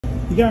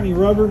You got any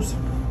rubbers?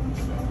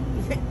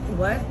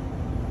 What?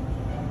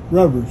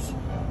 Rubbers.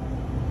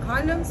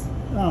 Condoms?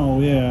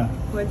 Oh, yeah.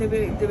 What, they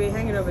be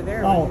hanging over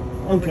there. Oh,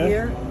 over okay.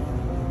 here.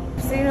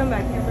 I've seen them, I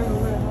can't remember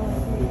where the hell I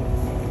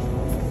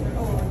see.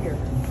 Oh, over here.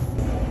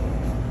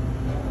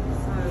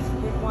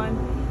 So, pick one.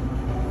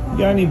 You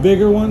got any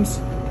bigger ones?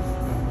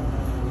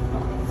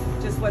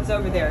 Just what's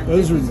over there.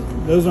 Those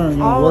aren't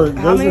gonna work.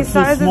 How Those many are too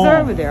sizes small. are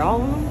over there?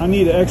 All of them? I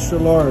need an extra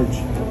large.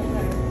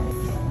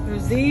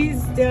 There's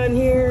these down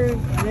here.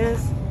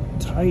 This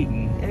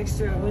Titan.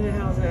 extra. What the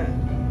hell is that?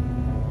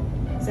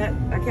 Is that?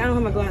 I don't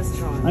have my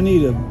glasses on. I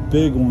need a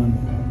big one.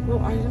 Well,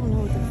 I don't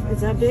know.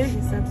 Is that big?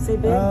 Is that to say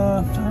big?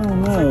 I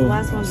don't know. It's like the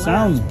last one.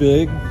 Sounds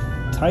big.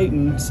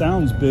 Titan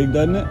sounds big,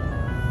 doesn't it?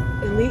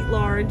 Elite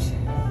large.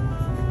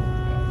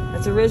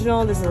 That's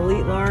original. This is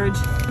elite large,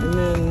 and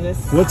then this.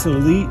 What's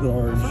elite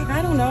large? Fuck,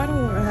 I don't know.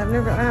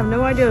 I have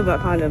no idea about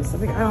condoms.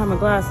 I don't have my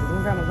glasses. I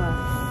don't got my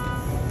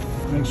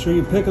glasses. Make sure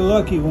you pick a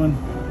lucky one.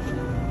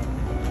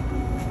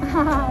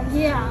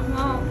 Yeah,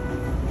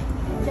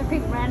 no. Just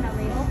pick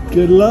randomly. Hopefully.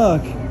 Good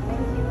luck. Yeah,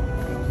 thank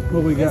you.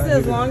 What we got This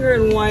is here? longer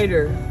and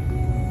wider.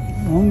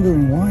 Longer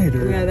and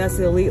wider. Yeah, that's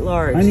the elite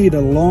large. I need a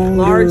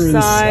longer Large and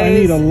I size.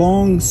 need a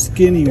long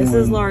skinny one. This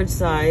is large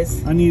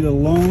size. I need a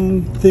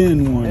long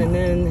thin one. And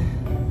then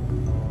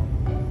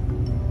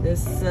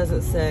this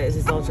doesn't say. It's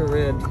just ultra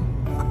ribbed.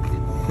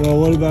 Well,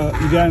 what about,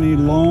 you got any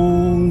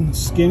long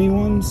skinny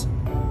ones?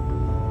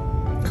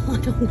 I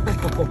don't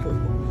know.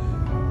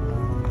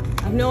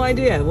 I have no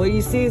idea. What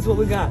you see is what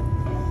we got.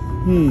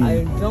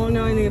 I don't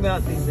know anything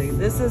about these things.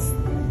 This is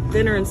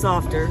thinner and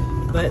softer,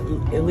 but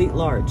elite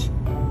large.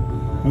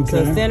 Okay.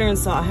 So thinner and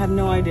soft. I have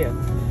no idea.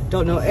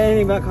 Don't know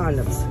anything about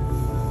condoms.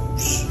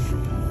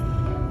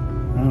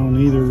 I don't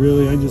either,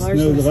 really. I just Large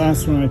know the size.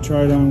 last one I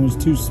tried on was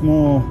too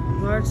small.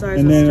 Large size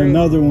And with then straight.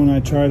 another one I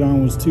tried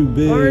on was too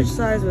big. Large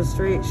size with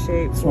straight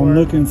shape. So I'm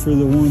looking for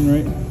the one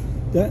right.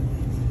 That.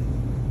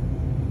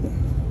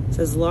 It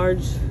says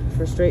large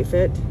for straight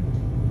fit.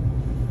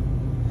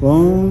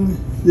 Long.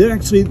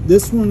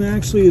 This one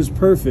actually is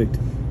perfect.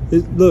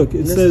 Look,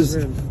 it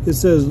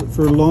This says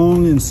for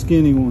long and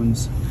skinny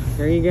ones.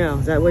 There you go.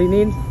 Is that what you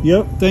need?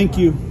 Yep. Thank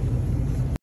you.